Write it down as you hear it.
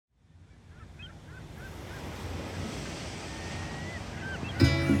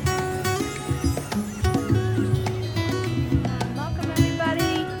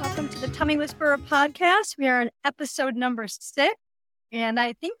Mommy Whisperer podcast. We are on episode number 6, and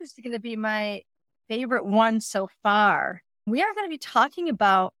I think this is going to be my favorite one so far. We are going to be talking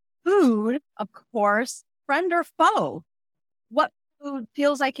about food, of course, friend or foe. What food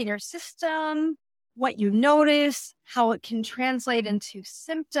feels like in your system, what you notice, how it can translate into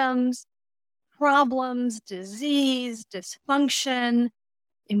symptoms, problems, disease, dysfunction,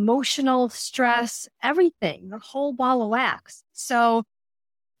 emotional stress, everything, the whole ball of wax. So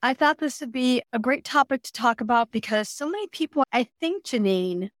I thought this would be a great topic to talk about because so many people, I think,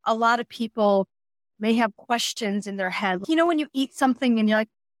 Janine, a lot of people may have questions in their head. You know, when you eat something and you're like,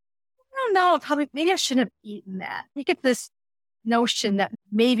 I don't know, probably, maybe I shouldn't have eaten that. You get this notion that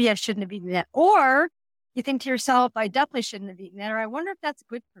maybe I shouldn't have eaten that. Or you think to yourself, I definitely shouldn't have eaten that. Or I wonder if that's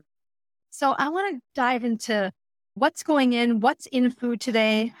good for me. So I want to dive into what's going in, what's in food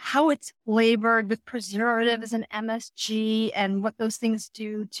today, how it's flavored with preservatives and MSG, and what those things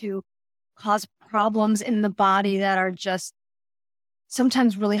do to cause problems in the body that are just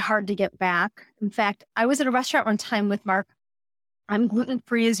sometimes really hard to get back. In fact, I was at a restaurant one time with Mark. I'm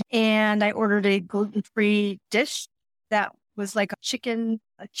gluten-free, and I ordered a gluten-free dish that was like a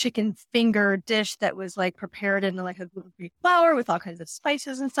chicken finger dish that was like prepared in like a gluten-free flour with all kinds of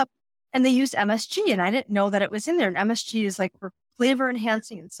spices and stuff. And they used MSG, and I didn't know that it was in there. And MSG is like for flavor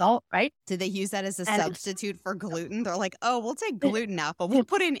enhancing and salt, right? Did they use that as a substitute for gluten? They're like, oh, we'll take gluten out, but we'll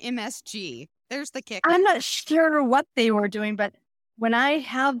put in MSG. There's the kick. I'm not sure what they were doing, but when I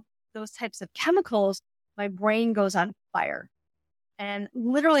have those types of chemicals, my brain goes on fire. And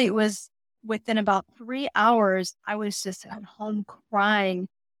literally it was within about 3 hours, I was just at home crying,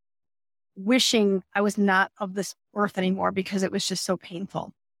 wishing I was not of this earth anymore because it was just so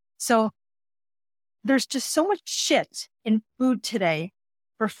painful. So there's just so much shit in food today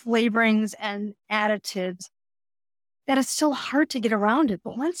for flavorings and additives that it's still hard to get around it.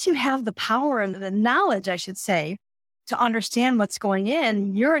 But once you have the power and the knowledge, I should say, to understand what's going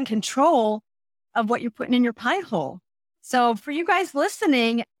in, you're in control of what you're putting in your pie hole. So for you guys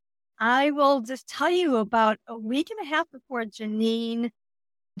listening, I will just tell you about a week and a half before Janine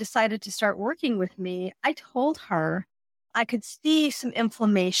decided to start working with me, I told her I could see some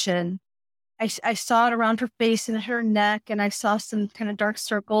inflammation. I saw it around her face and her neck, and I saw some kind of dark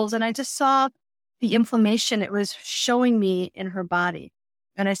circles, and I just saw the inflammation it was showing me in her body.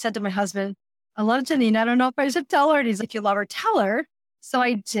 And I said to my husband, I love Janine. I don't know if I should tell her. And he's like, you love her, tell her. So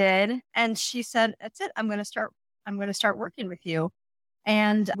I did. And she said, that's it. I'm going to start working with you.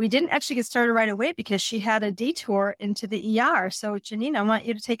 And we didn't actually get started right away because she had a detour into the ER. So Janine, I want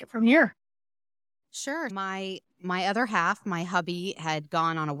you to take it from here. Sure. My other half, my hubby, had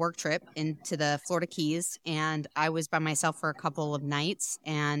gone on a work trip into the Florida Keys, and I was by myself for a couple of nights.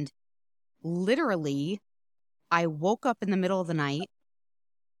 And literally, I woke up in the middle of the night,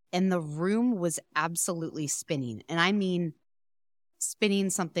 and the room was absolutely spinning. And I mean,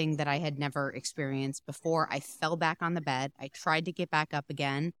 spinning, something that I had never experienced before. I fell back on the bed. I tried to get back up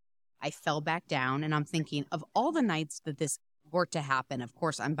again. I fell back down, and I'm thinking, of all the nights that this were to happen, of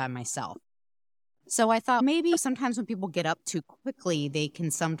course, I'm by myself. So I thought maybe sometimes when people get up too quickly, they can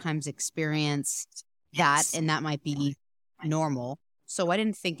sometimes experience that, and that might be normal. So I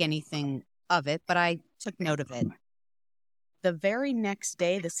didn't think anything of it, but I took note of it. The very next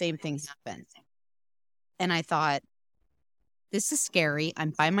day, the same thing happened. And I thought, this is scary.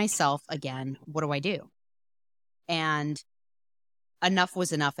 I'm by myself again. What do I do? And enough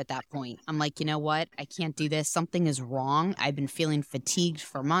was enough at that point. I'm like, you know what? I can't do this. Something is wrong. I've been feeling fatigued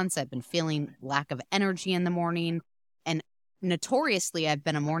for months. I've been feeling lack of energy in the morning. And notoriously, I've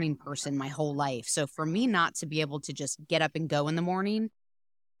been a morning person my whole life. So for me not to be able to just get up and go in the morning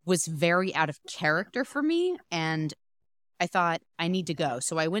was very out of character for me. And I thought, I need to go.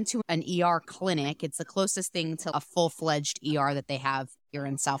 So I went to an ER clinic. It's the closest thing to a full-fledged ER that they have here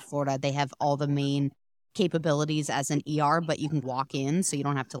in South Florida. They have all the main capabilities as an ER, but you can walk in, so you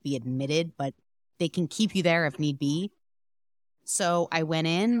don't have to be admitted, but they can keep you there if need be. So I went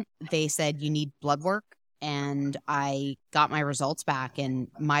in, they said, you need blood work, and I got my results back, and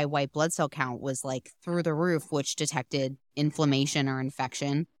my white blood cell count was like through the roof, which detected inflammation or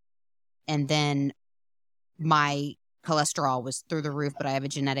infection. And then my cholesterol was through the roof, but I have a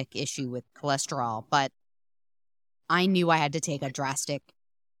genetic issue with cholesterol. But I knew I had to take a drastic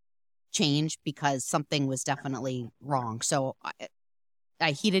change because something was definitely wrong. So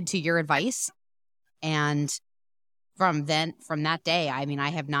I heeded to your advice. And from that day, I mean, I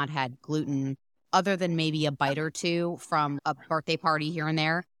have not had gluten other than maybe a bite or two from a birthday party here and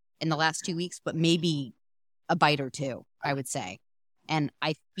there in the last 2 weeks, but maybe a bite or two, I would say. And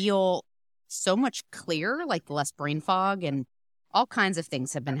I feel so much clearer, like less brain fog. And all kinds of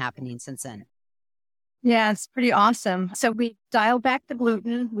things have been happening since then. Yeah, it's pretty awesome. So we dialed back the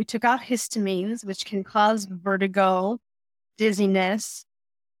gluten. We took out histamines, which can cause vertigo, dizziness,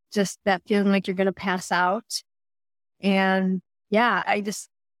 just that feeling like you're going to pass out. And yeah,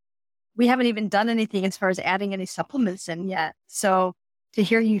 we haven't even done anything as far as adding any supplements in yet. So to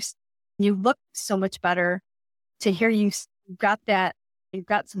hear you look so much better, to hear you've got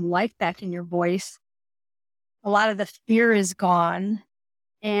some life back in your voice. A lot of the fear is gone.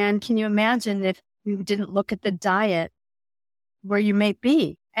 And can you imagine if you didn't look at the diet where you may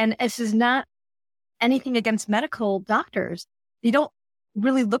be? And this is not anything against medical doctors. They don't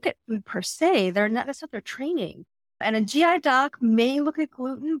really look at food per se. That's not their training. And a GI doc may look at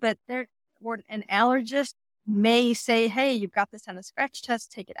gluten, but or an allergist may say, hey, you've got this on a scratch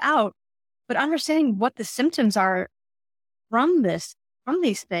test, take it out. But understanding what the symptoms are from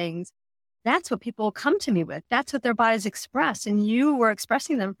these things, that's what people come to me with. That's what their bodies express. And you were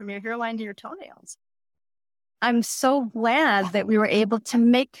expressing them from your hairline to your toenails. I'm so glad that we were able to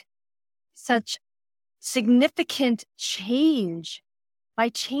make such significant change by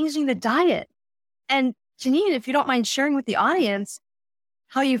changing the diet. And Janine, if you don't mind sharing with the audience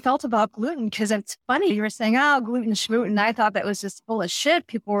how you felt about gluten, because it's funny. You were saying, oh, gluten schmooten. I thought that was just full of shit.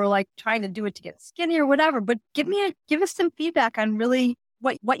 People were like trying to do it to get skinny or whatever. But give us some feedback on really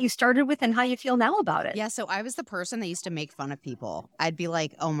what you started with and how you feel now about it. Yeah, so I was the person that used to make fun of people. I'd be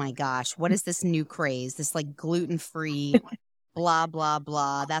like, oh my gosh, what is this new craze? This like gluten-free, blah, blah,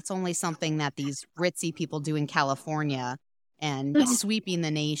 blah. That's only something that these ritzy people do in California and sweeping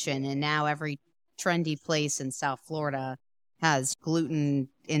the nation. And now every trendy place in South Florida has gluten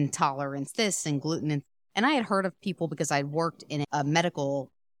intolerance, this and gluten. And I had heard of people because I'd worked in a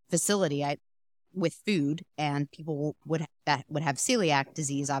medical facility with food, and people that would have celiac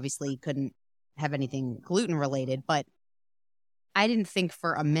disease obviously couldn't have anything gluten related. But I didn't think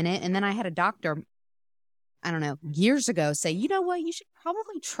for a minute. And then I had a doctor, I don't know, years ago say, you know what, you should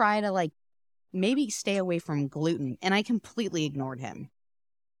probably try to like maybe stay away from gluten. And I completely ignored him.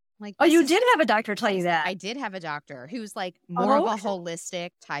 Like, oh, you did have a doctor tell you that? I did have a doctor who's like more of a holistic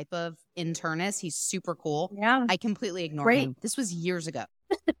type of internist. He's super cool. Yeah. I completely ignored him. This was years ago.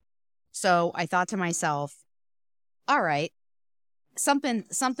 So I thought to myself, all right,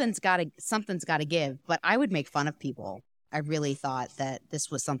 something's got to give. But I would make fun of people. I really thought that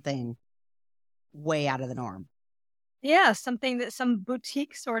this was something way out of the norm. Yeah, some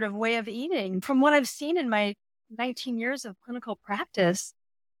boutique sort of way of eating. From what I've seen in my 19 years of clinical practice,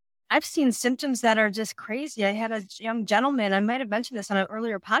 I've seen symptoms that are just crazy. I had a young gentleman, I might have mentioned this on an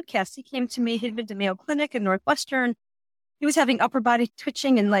earlier podcast. He came to me, he'd been to Mayo Clinic in Northwestern. He was having upper body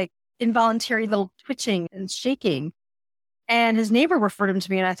twitching and like involuntary little twitching and shaking. And his neighbor referred him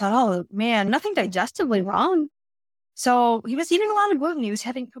to me, and I thought, oh man, nothing digestively wrong. So he was eating a lot of gluten. He was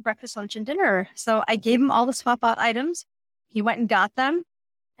having for breakfast, lunch, and dinner. So I gave him all the swap out items. He went and got them.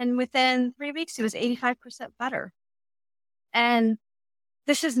 And within 3 weeks, he was 85% better. And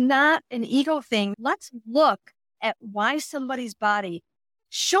this is not an ego thing. Let's look at why somebody's body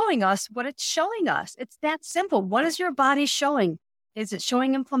showing us what it's showing us. It's that simple. What is your body showing? Is it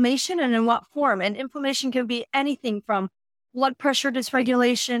showing inflammation, and in what form? And inflammation can be anything from blood pressure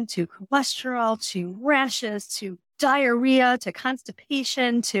dysregulation to cholesterol to rashes to diarrhea to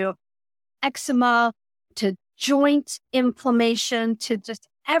constipation to eczema to joint inflammation to just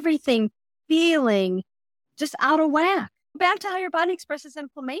everything feeling just out of whack. Back to how your body expresses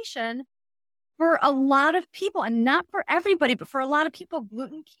inflammation. For a lot of people, and not for everybody, but for a lot of people,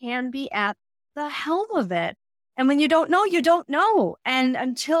 gluten can be at the helm of it. And when you don't know, you don't know. And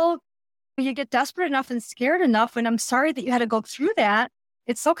until you get desperate enough and scared enough, and I'm sorry that you had to go through that,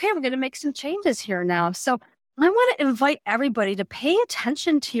 it's okay. We're going to make some changes here now. So I want to invite everybody to pay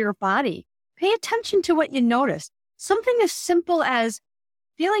attention to your body. Pay attention to what you notice. Something as simple as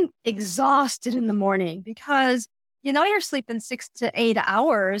feeling exhausted in the morning because you're sleeping 6 to 8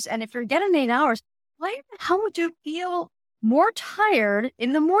 hours. And if you're getting 8 hours, why the hell would you feel more tired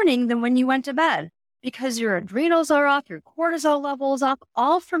in the morning than when you went to bed? Because your adrenals are off, your cortisol levels up,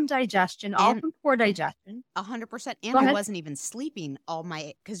 all from digestion, all from poor digestion. 100%. And I wasn't even sleeping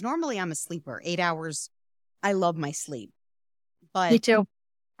because normally I'm a sleeper, 8 hours. I love my sleep. But me too.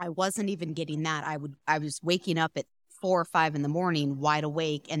 I wasn't even getting that. I was waking up at 4 or 5 in the morning, wide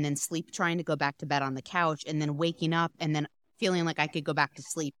awake, and then trying to go back to bed on the couch, and then waking up and then feeling like I could go back to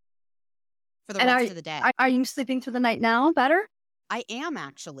sleep for the rest of the day. Are you sleeping through the night now better? I am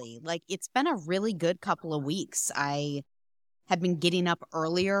actually. Like, it's been a really good couple of weeks. I have been getting up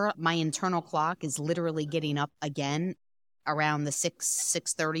earlier. My internal clock is literally getting up again around the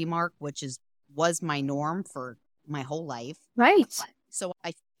 6:30 mark, which was my norm for my whole life. Right. So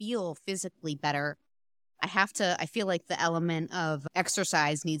I feel physically better. I feel like the element of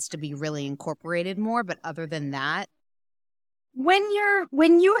exercise needs to be really incorporated more. But other than that,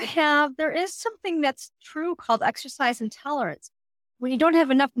 there is something that's true called exercise intolerance. When you don't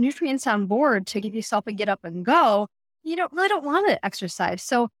have enough nutrients on board to give yourself a get up and go, you don't want to exercise.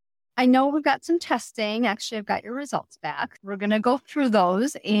 So I know we've got some testing. Actually, I've got your results back. We're going to go through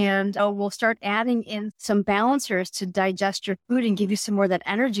those and we'll start adding in some balancers to digest your food and give you some more of that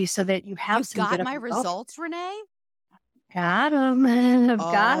energy so that you have some got get up my and go. results, Renee? Got them. I've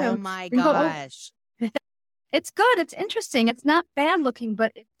got them. Oh my gosh. It's good. It's interesting. It's not bad looking,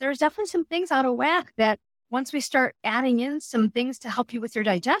 but there's definitely some things out of whack that once we start adding in some things to help you with your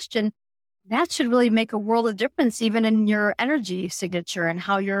digestion, that should really make a world of difference, even in your energy signature and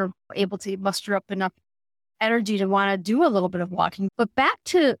how you're able to muster up enough energy to want to do a little bit of walking. But back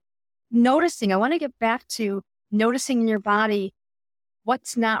to noticing, I want to get back to noticing in your body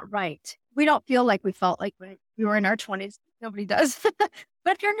what's not right. We don't feel like we felt like when we were in our 20s. Nobody does. But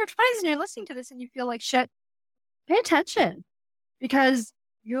if you're in your 20s and you're listening to this and you feel like shit, pay attention, because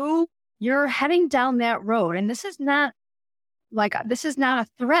you're heading down that road. And this is not a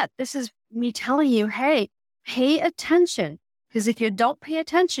threat. This is me telling you, hey, pay attention. Because if you don't pay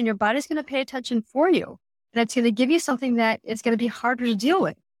attention, your body's going to pay attention for you. And it's going to give you something that is going to be harder to deal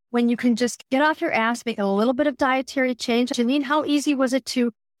with. When you can just get off your ass, make a little bit of dietary change. Janine, how easy was it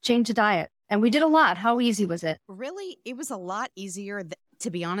to change a diet? And we did a lot. How easy was it? Really, it was a lot easier, to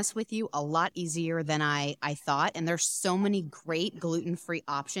be honest with you, a lot easier than I thought. And there's so many great gluten-free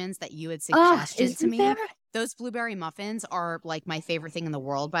options that you had suggested to me. There? Those blueberry muffins are like my favorite thing in the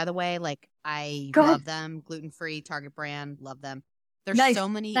world, by the way. Like, I love them. Gluten-free, Target brand, love them. There's so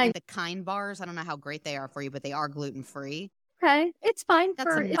many, the Kind bars. I don't know how great they are for you, but they are gluten-free. Okay. It's fine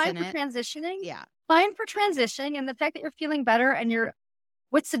for transitioning. Yeah. Fine for transitioning. And the fact that you're feeling better and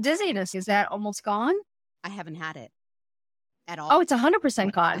what's the dizziness? Is that almost gone? I haven't had it at all. Oh, it's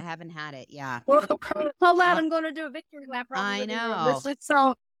 100% gone. I haven't had it. Yeah. Well, I'm going to do a victory lap. I know.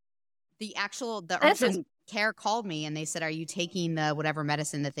 So the urgent care called me and they said, are you taking the whatever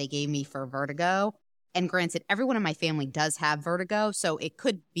medicine that they gave me for vertigo? And granted, everyone in my family does have vertigo, so it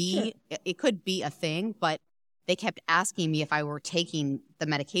could be a thing, but they kept asking me if I were taking the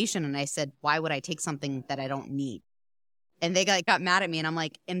medication, and I said, why would I take something that I don't need? And they got mad at me, and I'm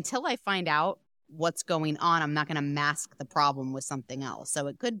like, until I find out what's going on, I'm not going to mask the problem with something else. So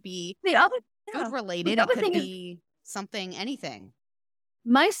it could be food related. It could be something, anything.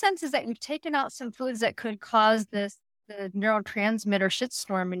 My sense is that you've taken out some foods that could cause the neurotransmitter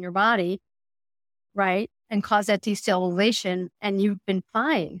shitstorm in your body, right? And cause that decellulation, and you've been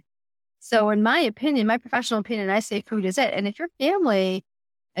fine. So in my opinion, my professional opinion, I say food is it. And if your family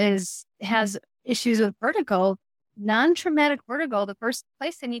has issues with vertigo, non-traumatic vertigo, the first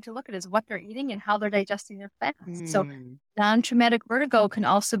place they need to look at is what they're eating and how they're digesting their fats. So non-traumatic vertigo can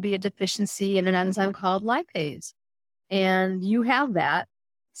also be a deficiency in an enzyme called lipase. And you have that.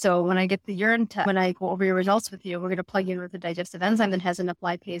 So when I get the urine test, when I go over your results with you, we're going to plug you in with a digestive enzyme that has enough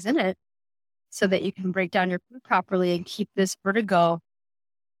lipase in it so that you can break down your food properly and keep this vertigo.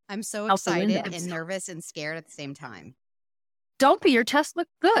 I'm so excited and nervous and scared at the same time. Don't be. Your test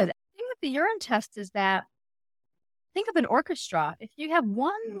looked good. The thing with the urine test is that, think of an orchestra. If you have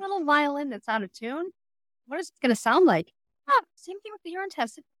one little violin that's out of tune, what is it going to sound like? Same thing with the urine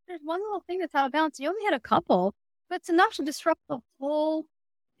test. If there's one little thing that's out of balance, you only had a couple, but it's enough to disrupt the whole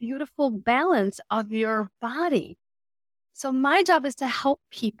beautiful balance of your body. So my job is to help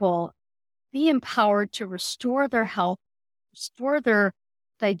people be empowered to restore their health, restore their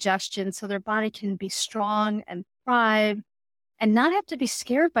digestion so their body can be strong and thrive and not have to be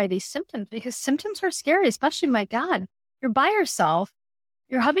scared by these symptoms, because symptoms are scary, especially, my God, you're by yourself,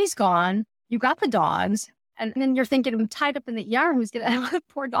 your hubby's gone, you got the dogs, and then you're thinking, I'm tied up in the ER,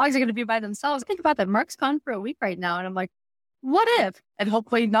 poor dogs are going to be by themselves. Think about that. Mark's gone for a week right now. And I'm like, what if? And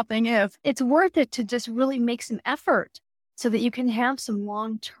hopefully nothing if. It's worth it to just really make some effort so that you can have some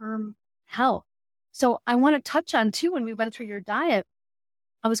long-term health. So I want to touch on too, when we went through your diet,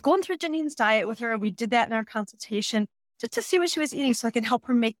 I was going through Janine's diet with her. We did that in our consultation just to see what she was eating so I can help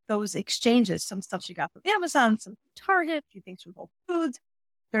her make those exchanges. Some stuff she got from Amazon, some from Target, a few things from Whole Foods.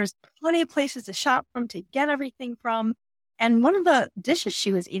 There's plenty of places to shop from, to get everything from. And one of the dishes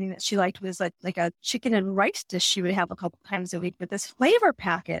she was eating that she liked was like a chicken and rice dish she would have a couple times a week with this flavor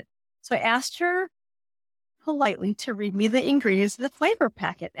packet. So I asked her politely to read me the ingredients of the flavor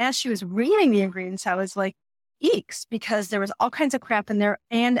packet. As she was reading the ingredients, I was like, eeks, because there was all kinds of crap in there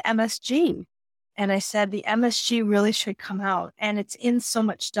and MSG. And I said, the MSG really should come out, and it's in so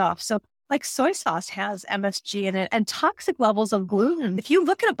much stuff. So Like soy sauce has MSG in it and toxic levels of gluten. If you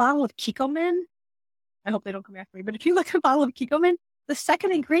look at a bottle of Kikkoman, I hope they don't come after me, but if you look at a bottle of Kikkoman, the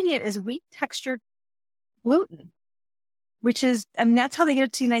second ingredient is wheat textured gluten, which is, I mean, that's how they get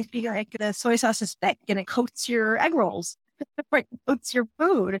it to nice big, like the soy sauce is thick and it coats your egg rolls, right? It coats your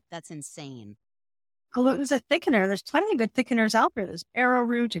food. That's insane. Gluten's a thickener. There's plenty of good thickeners out there. There's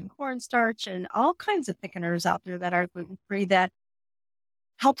arrowroot and cornstarch and all kinds of thickeners out there that are gluten-free that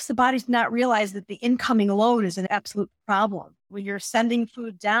helps the body to not realize that the incoming load is an absolute problem. When you're sending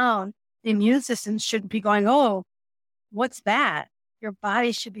food down, the immune system shouldn't be going, oh, what's that? Your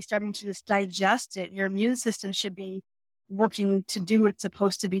body should be starting to just digest it. Your immune system should be working to do what it's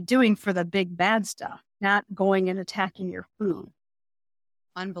supposed to be doing for the big bad stuff, not going and attacking your food.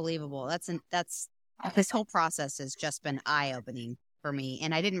 Unbelievable. This whole process has just been eye-opening for me.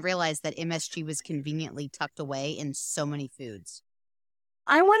 And I didn't realize that MSG was conveniently tucked away in so many foods.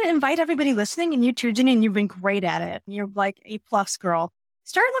 I want to invite everybody listening, and you too, Jenny, and you've been great at it. You're like A+ girl.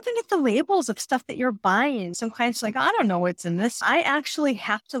 Start looking at the labels of stuff that you're buying. Some clients are like, I don't know what's in this. I actually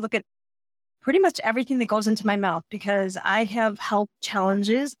have to look at pretty much everything that goes into my mouth because I have health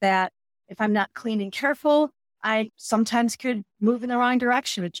challenges that if I'm not clean and careful, I sometimes could move in the wrong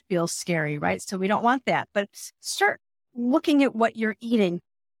direction, which feels scary, right? So we don't want that. But start looking at what you're eating.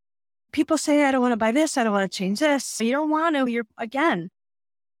 People say, I don't want to buy this. I don't want to change this. So you don't want to. Again,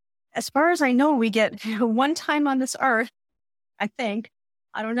 as far as I know, we get one time on this earth, I think.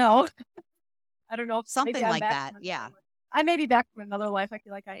 I don't know. I don't know. Something like that. Yeah. I may be back from another life. I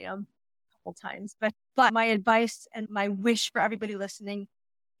feel like I am a couple times. But my advice and my wish for everybody listening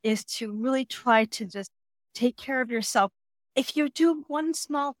is to really try to just take care of yourself. If you do one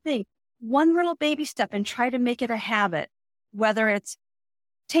small thing, one little baby step and try to make it a habit, whether it's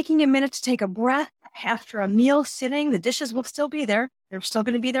taking a minute to take a breath after a meal, sitting, the dishes will still be there. They're still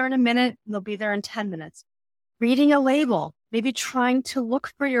going to be there in a minute. And they'll be there in 10 minutes. Reading a label, maybe trying to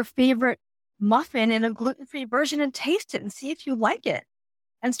look for your favorite muffin in a gluten-free version and taste it and see if you like it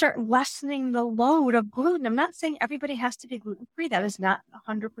and start lessening the load of gluten. I'm not saying everybody has to be gluten-free. That is not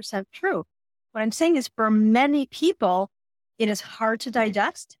 100% true. What I'm saying is for many people, it is hard to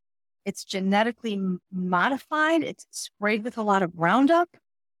digest. It's genetically modified. It's sprayed with a lot of Roundup.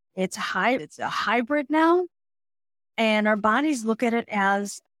 It's a hybrid now. And our bodies look at it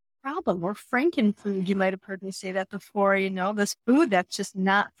as a problem. We're Frankenfood. You might have heard me say that before, this food that's just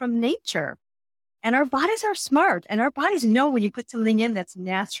not from nature. And our bodies are smart. And our bodies know when you put something in that's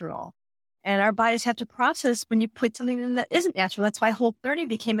natural. And our bodies have to process when you put something in that isn't natural. That's why Whole30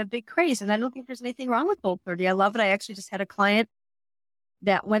 became a big craze. And I don't think there's anything wrong with Whole30. I love it. I actually just had a client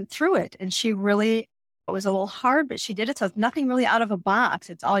that went through it. And it was a little hard, but she did it. So it's nothing really out of a box.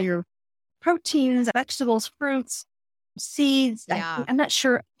 It's all your proteins, vegetables, fruits, seeds. Yeah. I'm not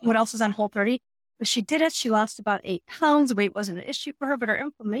sure what else is on Whole30, but she did it. She lost about 8 pounds. Weight wasn't an issue for her, but her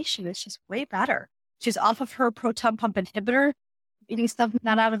inflammation is just way better. She's off of her proton pump inhibitor, eating stuff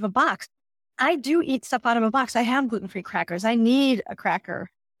not out of a box. I do eat stuff out of a box. I have gluten-free crackers. I need a cracker.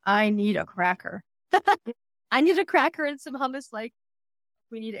 I need a cracker and some hummus. Like,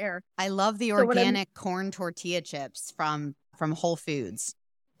 we need air. I love the organic corn tortilla chips from Whole Foods.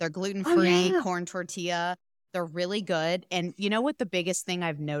 They're gluten-free corn tortilla. They're really good. And you know what the biggest thing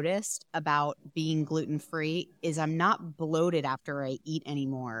I've noticed about being gluten-free is I'm not bloated after I eat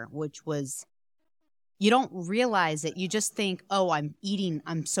anymore, which was, you don't realize it. You just think, oh, I'm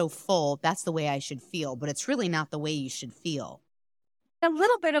so full. That's the way I should feel. But it's really not the way you should feel. A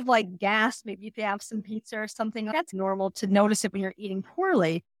little bit of like gas, maybe if you have some pizza or something, that's normal to notice it when you're eating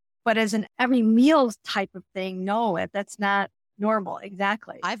poorly. But as an every meal type of thing, no, that's not normal.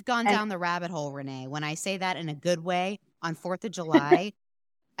 Exactly. I've gone down the rabbit hole, Renee. When I say that in a good way, on 4th of July,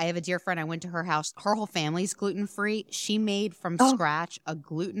 I have a dear friend. I went to her house. Her whole family's gluten-free. She made from scratch a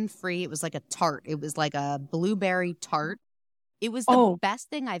gluten-free. It was like a tart. It was like a blueberry tart. It was the best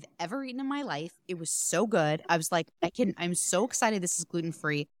thing I've ever eaten in my life. It was so good. I was like, I'm so excited this is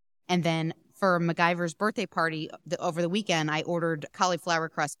gluten-free. And then for MacGyver's birthday party over the weekend, I ordered cauliflower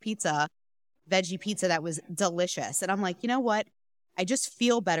crust pizza, veggie pizza that was delicious. And I'm like, you know what? I just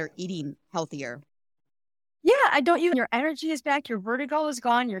feel better eating healthier. Yeah, your energy is back. Your vertigo is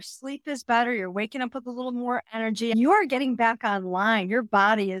gone. Your sleep is better. You're waking up with a little more energy. You are getting back online. Your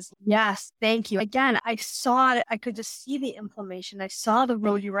body is, yes, thank you. Again, I saw it. I could just see the inflammation. I saw the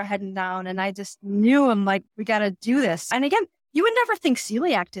road you were heading down and I just knew I'm like, we got to do this. And again, you would never think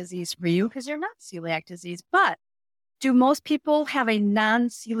celiac disease for you because you're not celiac disease, but do most people have a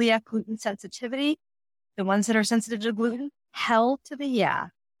non-celiac gluten sensitivity? The ones that are sensitive to gluten? Hell to the yeah,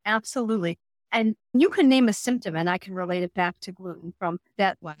 absolutely. And you can name a symptom and I can relate it back to gluten, from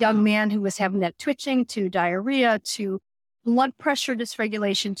that young man who was having that twitching to diarrhea to blood pressure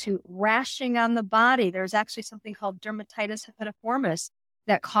dysregulation to rashing on the body. There's actually something called dermatitis herpetiformis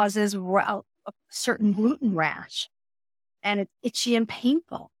that causes a certain gluten rash, and it's itchy and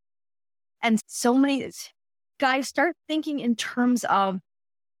painful. And so many guys start thinking in terms of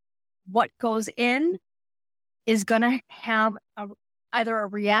what goes in is going to have either a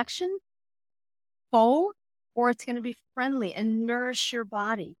reaction, or it's going to be friendly and nourish your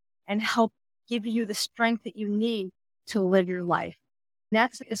body and help give you the strength that you need to live your life. And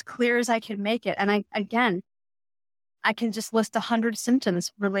that's as clear as I can make it. And I can just list 100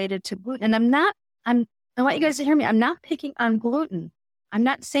 symptoms related to gluten. And I want you guys to hear me. I'm not picking on gluten. I'm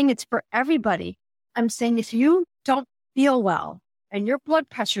not saying it's for everybody. I'm saying if you don't feel well and your blood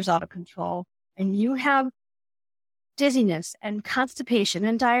pressure's out of control and you have dizziness and constipation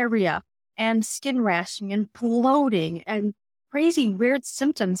and diarrhea and skin rashing and bloating and crazy weird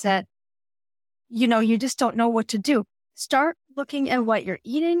symptoms that, you just don't know what to do, start looking at what you're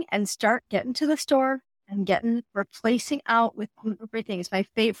eating and start getting to the store and replacing out with gluten-free things.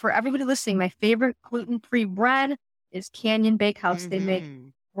 For everybody listening, my favorite gluten-free bread is Canyon Bakehouse. They make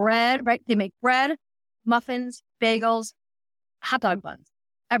bread, right? They make bread, muffins, bagels, hot dog buns,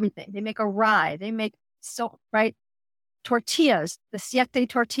 everything. They make a rye. They make tortillas, the siete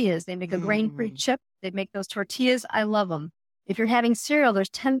tortillas. They make a grain-free chip. They make those tortillas. I love them. If you're having cereal, there's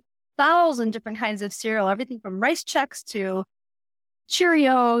 10,000 different kinds of cereal, everything from Rice Chex to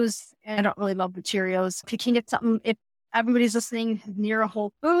Cheerios. And I don't really love the Cheerios. If you can get something, if everybody's listening near a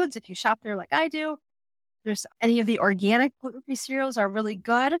Whole Foods, if you shop there like I do, there's any of the organic gluten-free cereals are really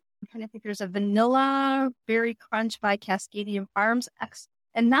good. I'm trying to think, there's a vanilla berry crunch by Cascadian Farms,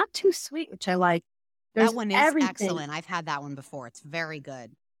 and not too sweet, which I like. That one is excellent. I've had that one before. It's very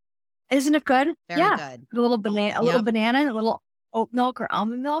good. Isn't it good? Very good. A little banana, a little oat milk or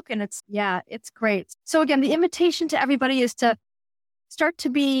almond milk. And it's great. So again, the invitation to everybody is to start to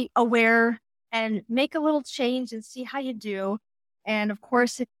be aware and make a little change and see how you do. And of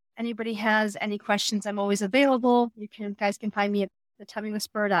course, if anybody has any questions, I'm always available. You guys can find me at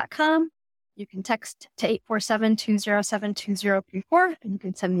thetummywhisperer.com. You can text to 847-207-2034, and you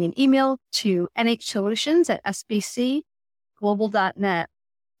can send me an email to nhsolutions@sbcglobal.net.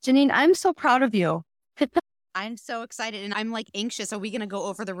 Janine, I'm so proud of you. I'm so excited, and I'm anxious. Are we going to go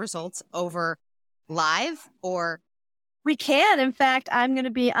over the results over live, or? We can. In fact, I'm going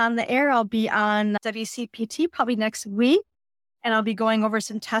to be on the air. I'll be on WCPT probably next week, and I'll be going over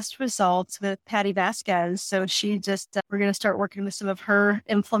some test results with Patty Vasquez. So we're going to start working with some of her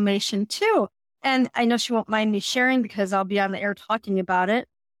inflammation too. And I know she won't mind me sharing because I'll be on the air talking about it,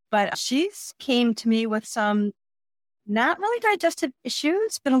 but she's came to me with some not really digestive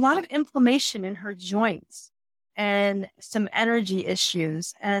issues, but a lot of inflammation in her joints and some energy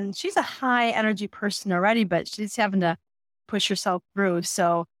issues. And she's a high energy person already, but she's having to push herself through.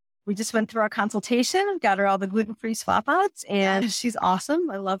 So we just went through our consultation, got her all the gluten-free swap outs, and she's awesome.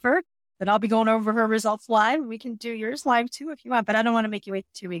 I love her. But I'll be going over her results live. We can do yours live too if you want, but I don't want to make you wait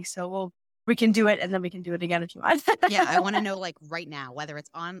 2 weeks. So we can do it, and then we can do it again if you want. Yeah, I want to know right now, whether it's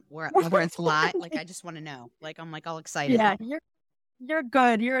on or whether it's live. I just want to know. I'm all excited. Yeah, you're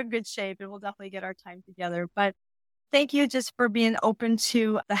good. You're in good shape, and we'll definitely get our time together. But thank you just for being open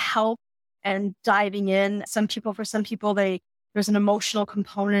to the help and diving in. For some people, there's an emotional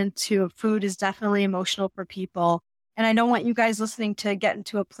component to food is definitely emotional for people. And I don't want you guys listening to get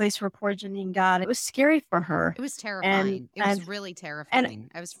into a place where poor Janine got. It was scary for her. It was terrifying. It was really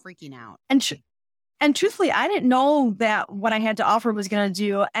terrifying. I was freaking out. And truthfully, I didn't know that what I had to offer was going to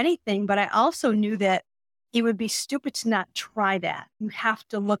do anything, but I also knew that it would be stupid to not try that. You have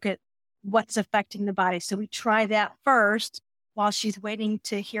to look at what's affecting the body. So we try that first while she's waiting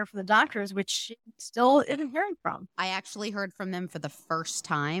to hear from the doctors, which she still isn't hearing from. I actually heard from them for the first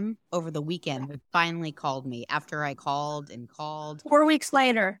time over the weekend. They finally called me after I called and called. 4 weeks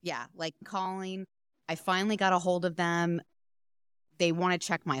later. Yeah, calling. I finally got a hold of them. They want to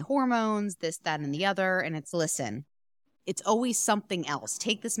check my hormones, this, that, and the other. And listen, it's always something else.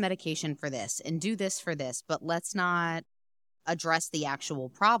 Take this medication for this and do this for this, but let's not address the actual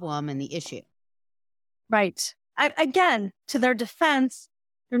problem and the issue. Right. Again, to their defense,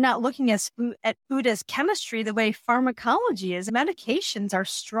 they're not looking at food as chemistry the way pharmacology is. Medications are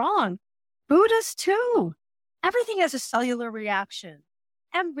strong. Food is too. Everything has a cellular reaction.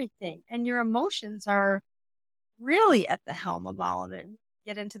 Everything. And your emotions are really at the helm of all of it.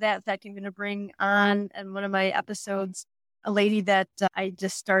 Get into that. In fact, I'm going to bring on in one of my episodes a lady that I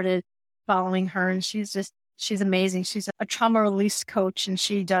just started following her, and she's She's amazing. She's a trauma release coach, and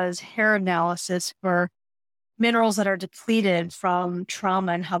she does hair analysis for minerals that are depleted from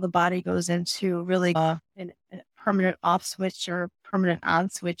trauma and how the body goes into really a permanent off switch or permanent on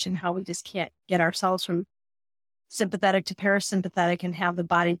switch, and how we just can't get ourselves from sympathetic to parasympathetic and have the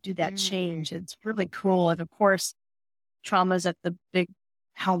body do that change. It's really cool. And of course, trauma is at the big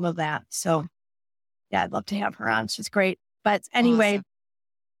helm of that. So yeah, I'd love to have her on. She's great. But anyway, Awesome.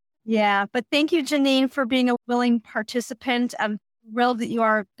 Yeah. But thank you, Janine, for being a willing participant. I'm thrilled that you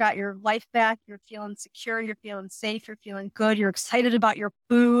got your life back. You're feeling secure. You're feeling safe. You're feeling good. You're excited about your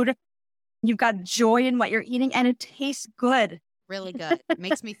food. You've got joy in what you're eating, and it tastes good. Really good.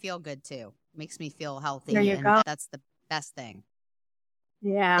 Makes me feel good too. Makes me feel healthy. There you and go. That's the best thing.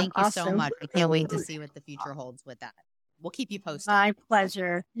 Yeah. Thank you so awesome. much. I can't wait to see what the future holds with that. We'll keep you posted. My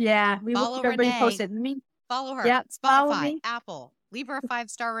pleasure. Yeah. We will Follow keep everybody Renee. posted. Follow her. Yeah, follow Spotify, me. Apple. Leave her a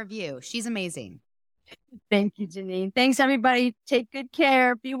 5-star review. She's amazing. Thank you, Janine. Thanks, everybody. Take good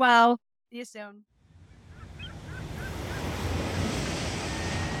care. Be well. See you soon.